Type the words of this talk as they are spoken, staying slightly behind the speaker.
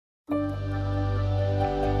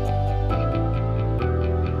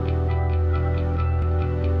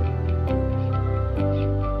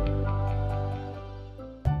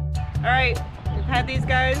these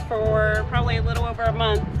guys for probably a little over a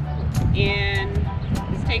month, and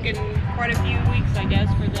it's taken quite a few weeks, I guess,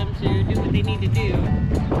 for them to do what they need to do.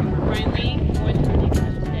 And we're finally going to release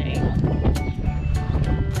them today.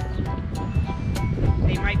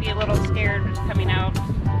 They might be a little scared coming out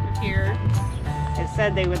here. It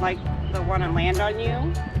said they would like to want to land on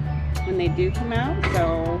you when they do come out,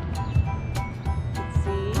 so let's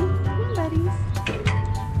see. Come on, buddies.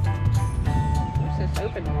 Wish this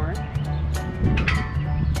open more.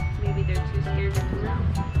 Maybe they're too scared to come out.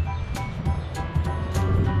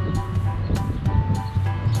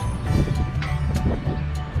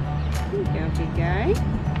 There you go, big guy.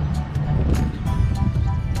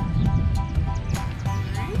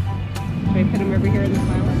 Alright. Should I put him over here in the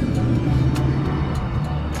flower?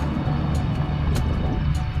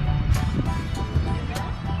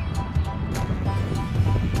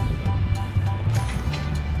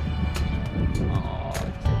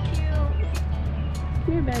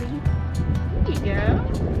 Here, buddy. There you go.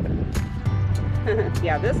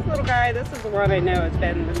 Yeah, this little guy, this is the one I know has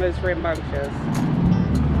been the most rambunctious.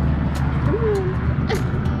 Come on.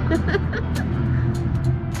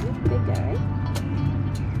 Big guy.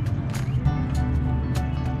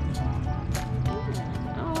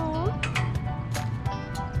 Aww.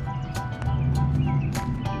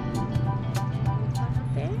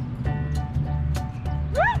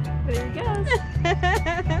 There he goes.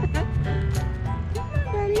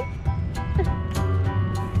 There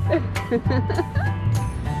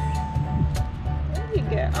you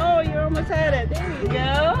go. Oh, you almost had it. There you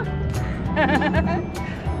go.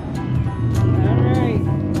 Alright.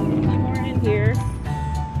 A few more in here.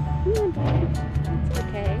 Come on, buddy. It's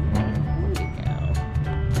okay. There you go.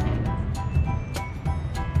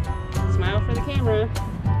 Smile for the camera.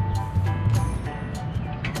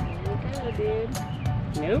 There you go, dude.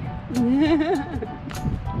 Nope.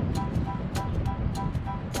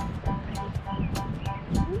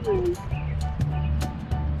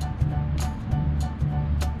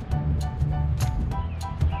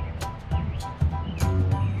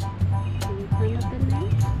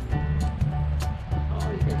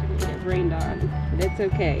 Rained on, but it's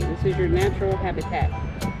okay. This is your natural habitat,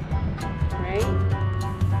 right?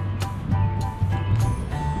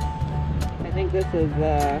 I think this is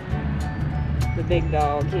the big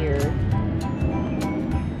dog here.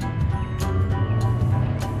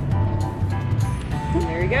 And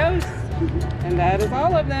there he goes. And that is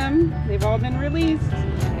all of them. They've all been released.